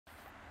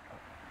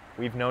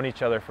We've known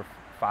each other for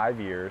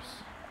 5 years,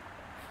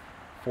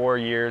 4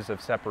 years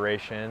of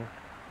separation.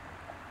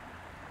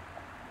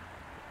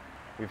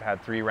 We've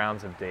had 3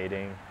 rounds of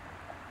dating,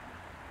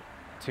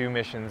 2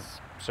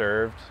 missions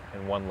served,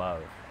 and 1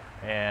 love.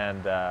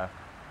 And I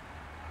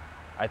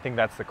think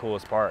that's the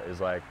coolest part, is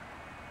like,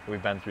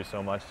 we've been through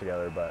so much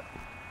together, but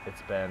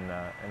it's been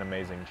an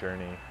amazing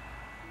journey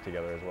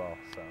together as well.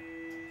 So.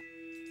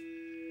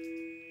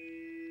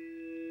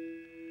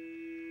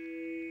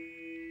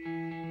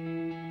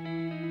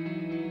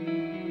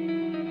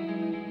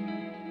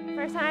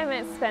 First time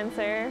I met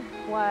Spencer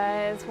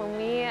was when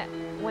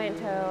we went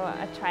to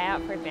a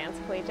tryout for Dance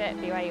Collegiate at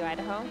BYU,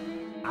 Idaho.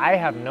 I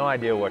have no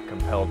idea what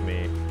compelled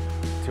me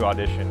to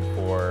audition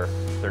for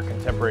their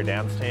contemporary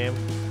dance team,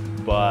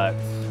 but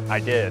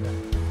I did.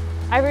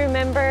 I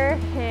remember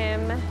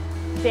him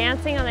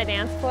dancing on the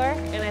dance floor,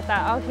 and I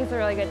thought, oh, he's a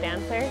really good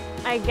dancer.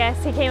 I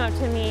guess he came up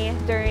to me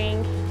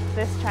during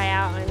this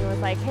tryout and was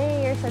like,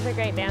 hey, you're such a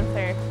great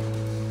dancer.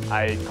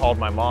 I called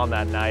my mom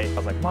that night. I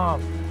was like,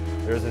 Mom,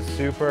 there's this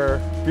super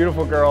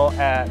beautiful girl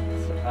at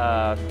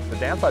the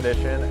dance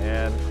audition,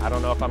 and I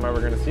don't know if I'm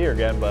ever going to see her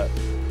again, but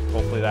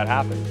hopefully that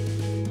happens.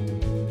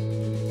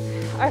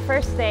 Our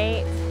first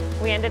date,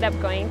 we ended up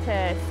going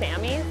to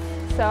Sammy's.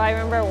 So I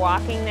remember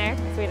walking there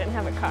because we didn't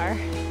have a car,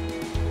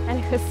 and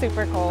it was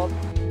super cold.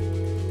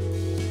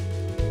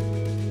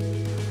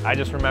 I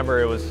just remember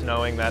it was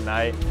snowing that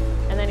night.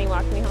 And then he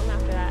walked me home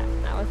after that.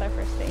 That was our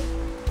first date.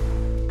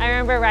 I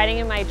remember writing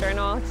in my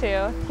journal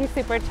too. He's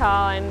super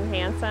tall and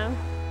handsome.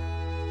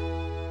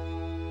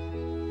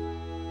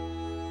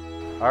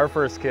 Our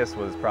first kiss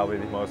was probably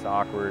the most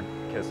awkward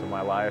kiss of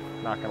my life,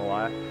 not gonna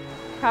lie.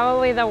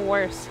 Probably the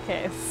worst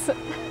kiss.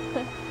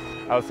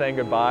 I was saying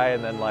goodbye,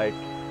 and then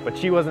but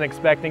she wasn't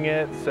expecting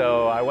it,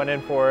 so I went in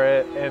for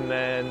it, and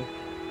then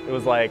it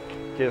was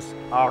just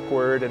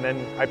awkward, and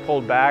then I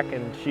pulled back,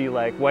 and she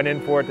went in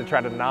for it to try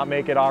to not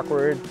make it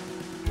awkward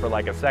for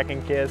a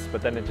second kiss,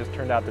 but then it just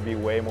turned out to be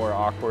way more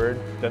awkward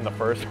than the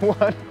first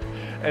one.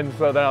 And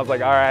so then I was like,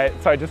 all right,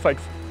 so I just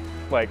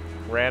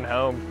ran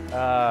home.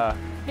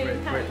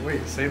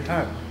 Wait, same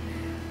time.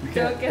 You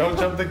can't, don't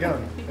jump the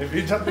gun. If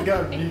you jump the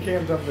gun, you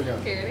can't jump the gun.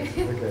 Okay.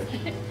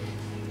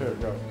 Here,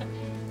 go.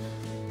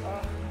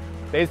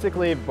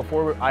 Basically,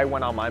 before I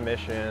went on my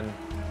mission,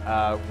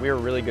 we were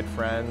really good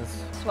friends.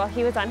 While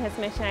he was on his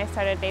mission, I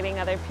started dating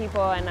other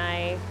people, and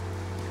I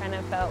kind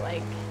of felt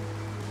like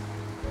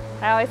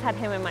I always had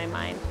him in my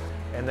mind.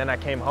 And then I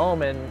came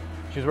home, and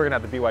she was working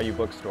at the BYU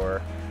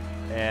bookstore,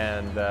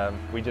 and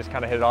we just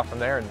kind of hit it off from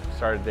there and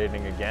started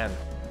dating again.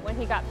 When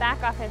he got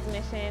back off his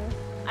mission,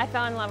 I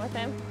fell in love with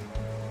him.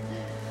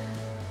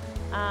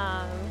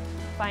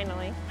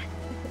 Finally.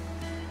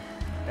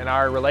 And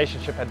our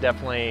relationship had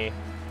definitely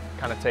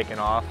kind of taken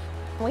off.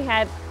 We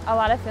had a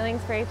lot of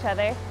feelings for each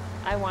other.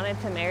 I wanted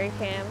to marry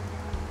him,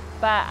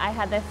 but I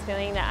had this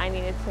feeling that I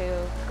needed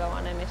to go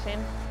on a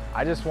mission.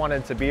 I just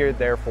wanted to be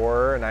there for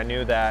her, and I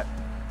knew that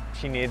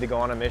she needed to go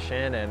on a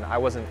mission, and I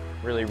wasn't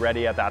really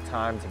ready at that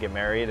time to get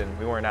married, and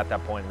we weren't at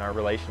that point in our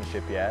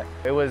relationship yet.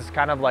 It was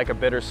kind of like a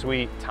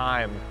bittersweet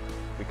time.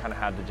 We kind of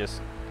had to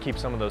just keep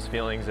some of those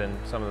feelings and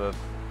some of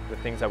the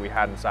things that we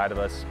had inside of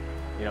us,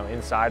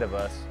 inside of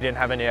us. We didn't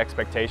have any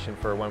expectation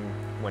for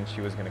when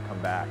she was going to come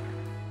back.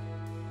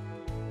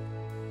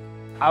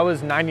 I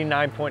was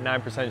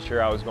 99.9%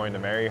 sure I was going to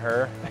marry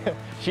her.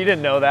 She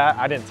didn't know that,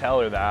 I didn't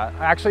tell her that.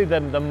 Actually, the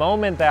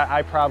moment that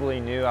I probably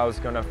knew I was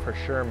going to for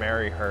sure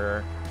marry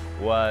her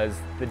was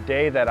the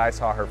day that I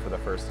saw her for the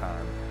first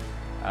time.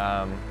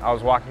 I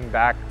was walking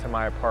back to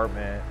my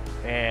apartment,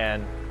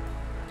 and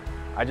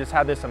I just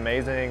had this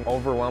amazing,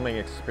 overwhelming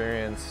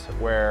experience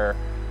where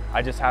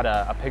I just had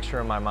a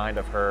picture in my mind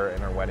of her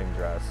in her wedding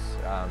dress,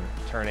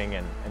 turning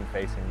and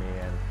facing me.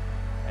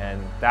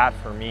 And that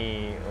for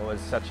me was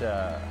such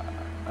a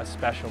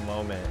special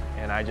moment,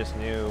 and I just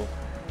knew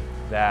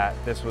that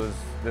this was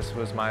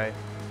my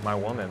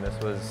woman. This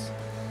was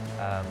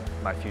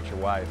my future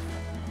wife.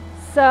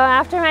 So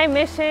after my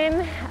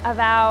mission,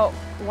 about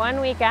 1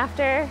 week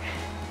after,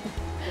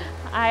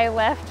 I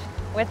left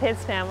with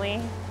his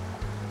family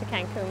to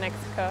Cancun,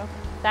 Mexico.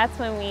 That's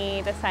when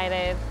we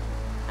decided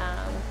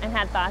and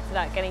had thoughts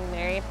about getting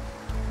married,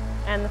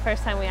 and the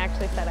first time we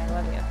actually said I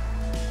love you.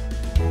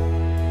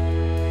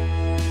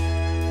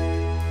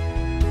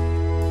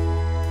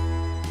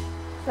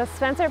 So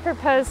Spencer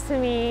proposed to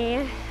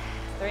me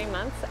 3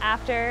 months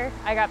after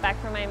I got back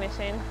from my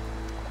mission.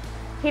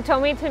 He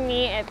told me to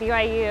meet at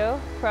BYU,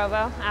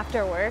 Provo,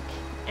 after work,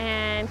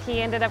 and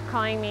he ended up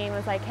calling me and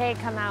was like, hey,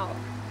 come out.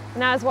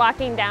 And I was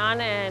walking down,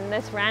 and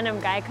this random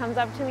guy comes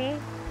up to me.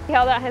 He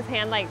held out his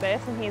hand like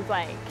this, and he's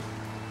like,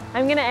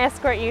 I'm gonna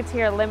escort you to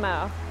your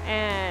limo.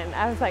 And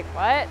I was like,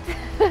 what?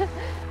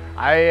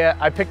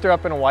 I picked her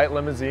up in a white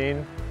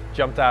limousine,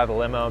 jumped out of the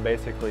limo, and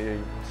basically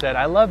said,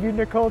 I love you,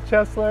 Nicole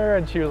Chesler,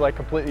 and she was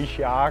completely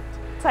shocked.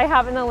 So I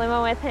hop in the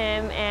limo with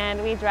him,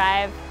 and we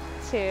drive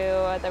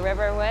to the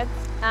river woods.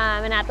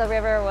 And at the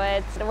river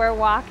woods, we're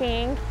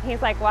walking.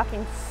 He's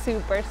walking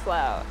super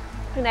slow.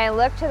 And I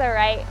look to the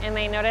right, and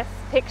I notice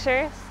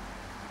pictures,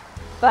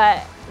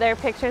 but They're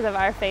pictures of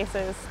our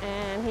faces,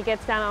 and he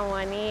gets down on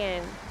one knee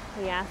and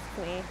he asked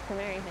me to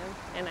marry him,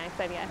 and I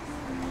said yes.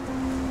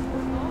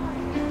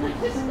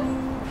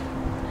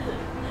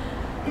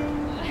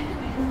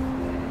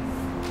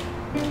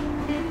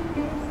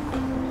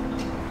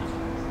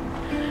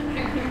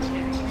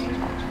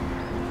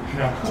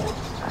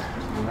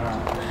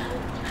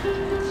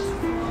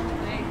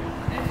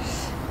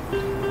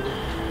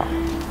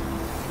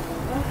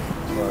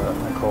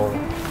 Nicole,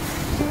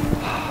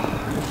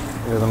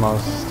 you're the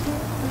most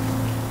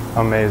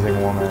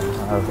amazing woman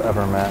I've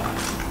ever met,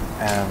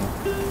 and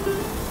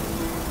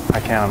I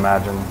can't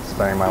imagine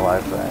spending my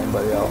life with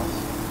anybody else.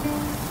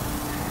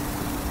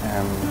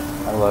 And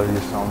I love you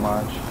so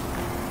much.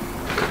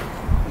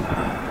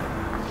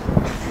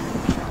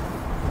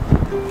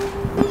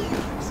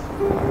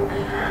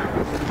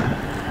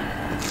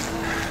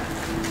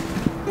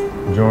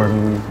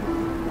 Jordan,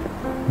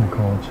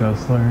 Nicole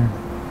Chesler,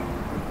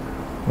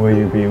 will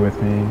you be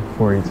with me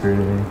for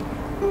eternity?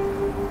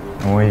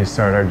 And will you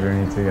start our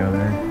journey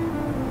together?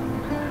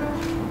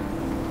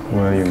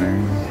 Will you marry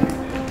me?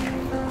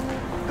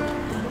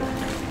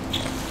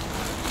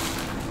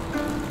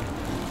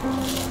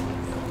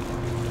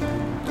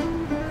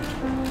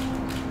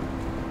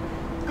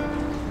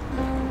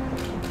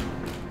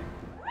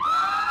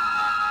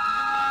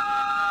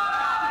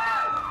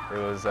 It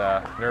was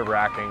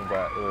nerve-wracking,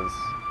 but it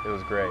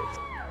was great.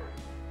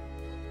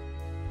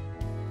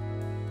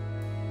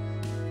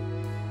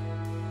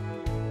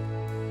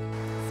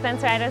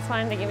 Spencer, I just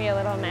wanted to give you a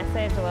little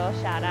message, a little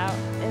shout out,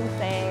 and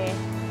say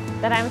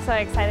that I'm so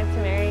excited to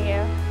marry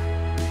you.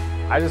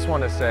 I just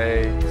want to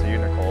say to you,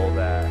 Nicole,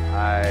 that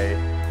I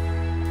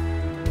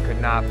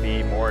could not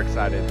be more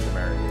excited to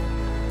marry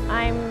you.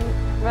 I'm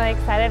really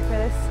excited for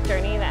this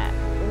journey that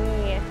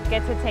we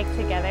get to take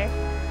together.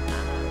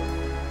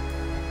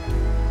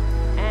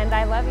 And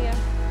I love you.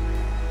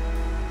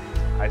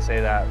 I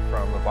say that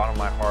from the bottom of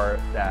my heart,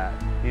 that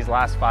these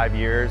last 5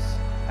 years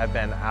have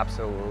been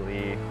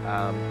absolutely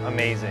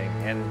amazing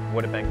and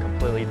would have been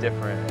completely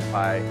different if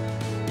I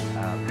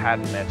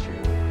hadn't met you.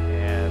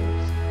 And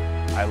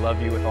I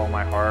love you with all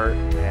my heart,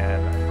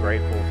 and I'm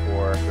grateful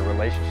for the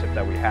relationship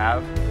that we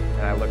have,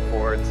 and I look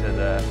forward to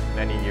the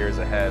many years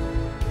ahead.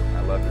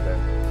 I love you,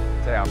 babe.